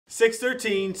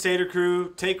613, Seder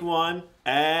Crew, take one,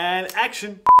 and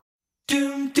action.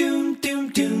 Doom doom doom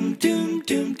doom doom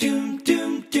doom doom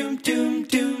doom doom doom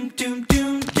doom doom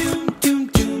doom doom doom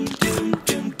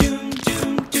doom doom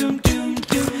doom doom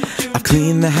doom. I've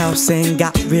cleaned the house and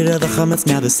got rid of the chametz.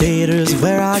 Now the Seder's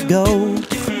where I go.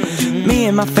 Me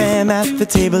and my fam at the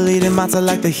table eating matzah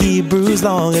like the Hebrews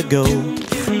long ago.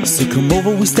 So come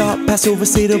over, we start Passover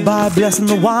Seder by blessing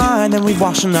the wine, and we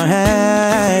washing our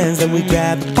hands. Then we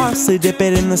grab the parsley, dip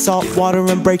it in the salt water,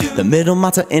 and break the middle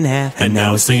matzah in half. And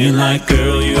now we're singing like,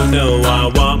 girl, you know I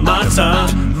want matzah.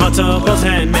 Matzah was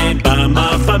handmade by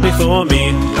my father before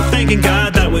me. Thanking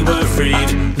God that we were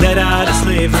freed, let out of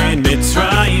slavery in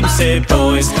Mitzrayim. Say,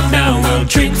 boys, now we'll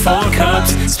drink 4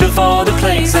 cups, spill for the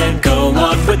plagues, and go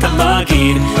on with the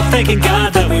magid. Thanking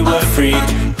God that we were freed,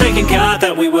 thanking God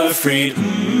that we were freed.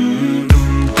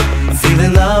 I'm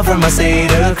feeling love from my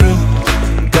Seder crew.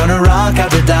 Gonna rock out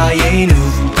the Dayenu,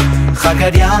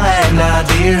 Chagadia and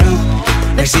Adiv.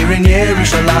 Next year in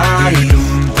Yerushalayim.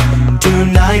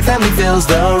 Tonight family fills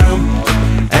the room,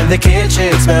 and the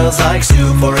kitchen smells like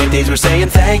soup. For 8 days we're saying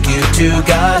thank you to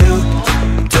God who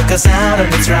took us out of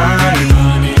Mitzrayim.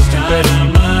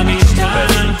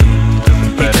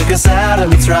 He took us out of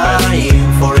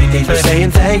Mitzrayim. For 8 days we're saying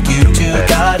thank you to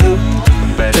God who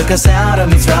took us out of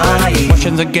Mitzrayim.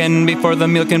 Portions again before the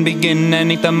meal can begin,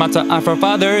 and eat the matzah our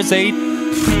forefathers ate.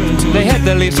 They had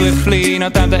to leave swiftly, no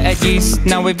time to add yeast.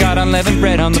 Now we've got unleavened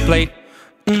bread on the plate.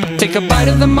 Take a bite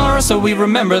of the maror so we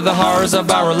remember the horrors of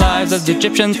our lives as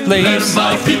Egyptian slaves.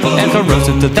 And for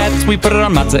roasted to that we put it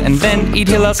on matzah and then eat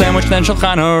Hillel sandwich, then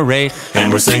Shulchan Aruch.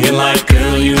 And we're singing like,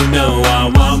 girl, you know I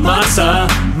want matzah.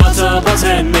 Matzah was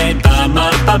handmade by my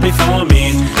papa before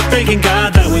me. Thanking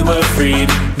God that we were freed,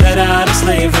 let out of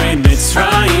slavery in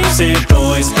Mitzrayim. Say,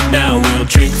 boys, now we'll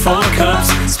drink 4 cups,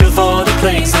 spill for the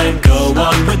plagues, and go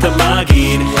on with the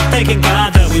magid. Thanking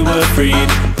God that we were freed,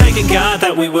 thanking God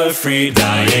that we were freed.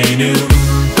 Dayenu.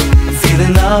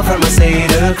 Feeling love from my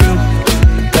Seder crew.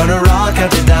 Gonna rock out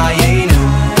the Dayenu,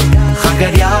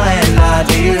 Chagadia and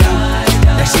Adiv.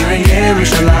 Next year in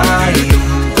Yerushalayim.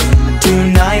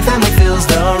 Tonight family fills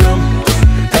the room,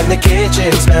 and the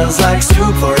kitchen smells like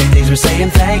soup. For 8 days we're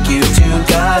saying thank you to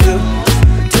God who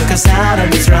took us out of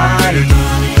Mitzrayim.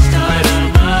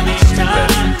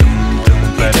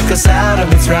 He took us out of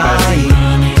Mitzrayim.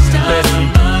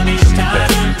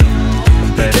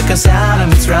 He took us out of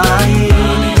Mitzrayim.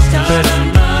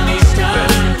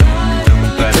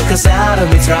 He took us out of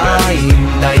Mitzrayim.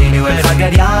 Dayenu and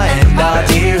Chagadia and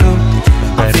Adiv.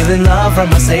 I'm feeling love from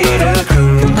my Seder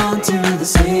crew. Come on to the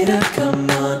Seder, come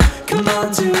on. Come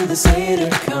on to the Seder,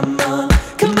 come on.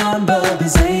 Come on, Bubby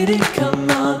Seder, come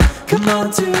on. Come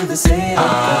on to the Seder,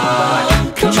 come on.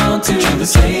 Come on to the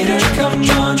Seder, come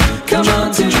on. Come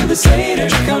on to the Seder,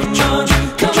 come on.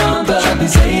 Come on, Bubby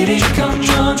Seder, come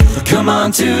on. Come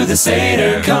on to the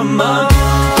Seder, come on.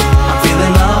 I'm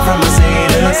feeling love from my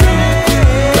Seder crew.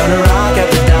 Gonna rock at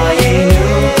the Dayenu,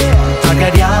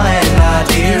 Chagadia and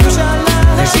Adiv.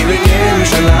 Next year in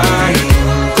Yerushalayim.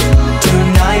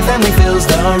 Tonight family fills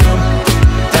the room,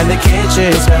 and the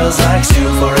kitchen smells like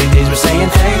soup. For 8 days we're saying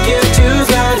thank you to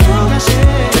God who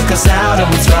took us out of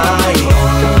Mitzrayim.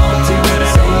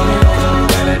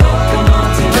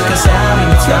 Took us out of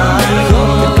Mitzrayim. He took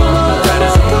us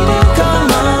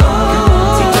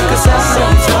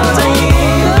out of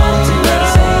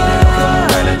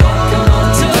Mitzrayim.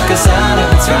 He took us out of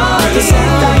Mitzrayim.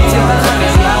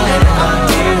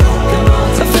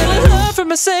 From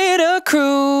a Seder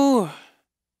crew.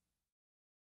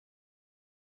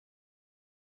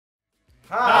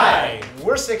 Hi,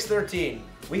 we're 613.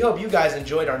 We hope you guys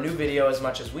enjoyed our new video as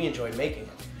much as we enjoyed making it.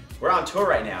 We're on tour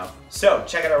right now, so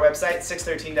check out our website,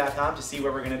 613.com, to see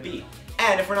where we're going to be.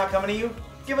 And if we're not coming to you,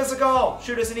 give us a call,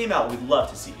 shoot us an email. We'd love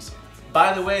to see you soon.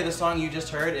 By the way, the song you just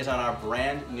heard is on our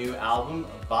brand new album,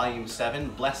 Volume 7,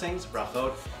 Blessings,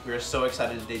 Brachot. We are so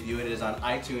excited to debut it. It is on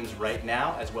iTunes right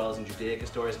now, as well as in Judaica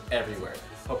stores everywhere.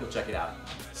 Hope you'll check it out.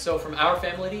 So from our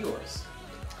family to yours.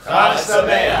 Chag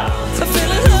Sameach. I'm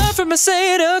feeling love from a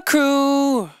Seder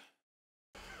crew.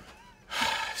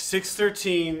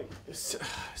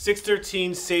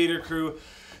 613, Seder Crew,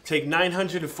 take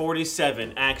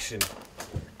 947, action.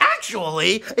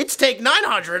 Actually, it's take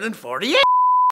 948.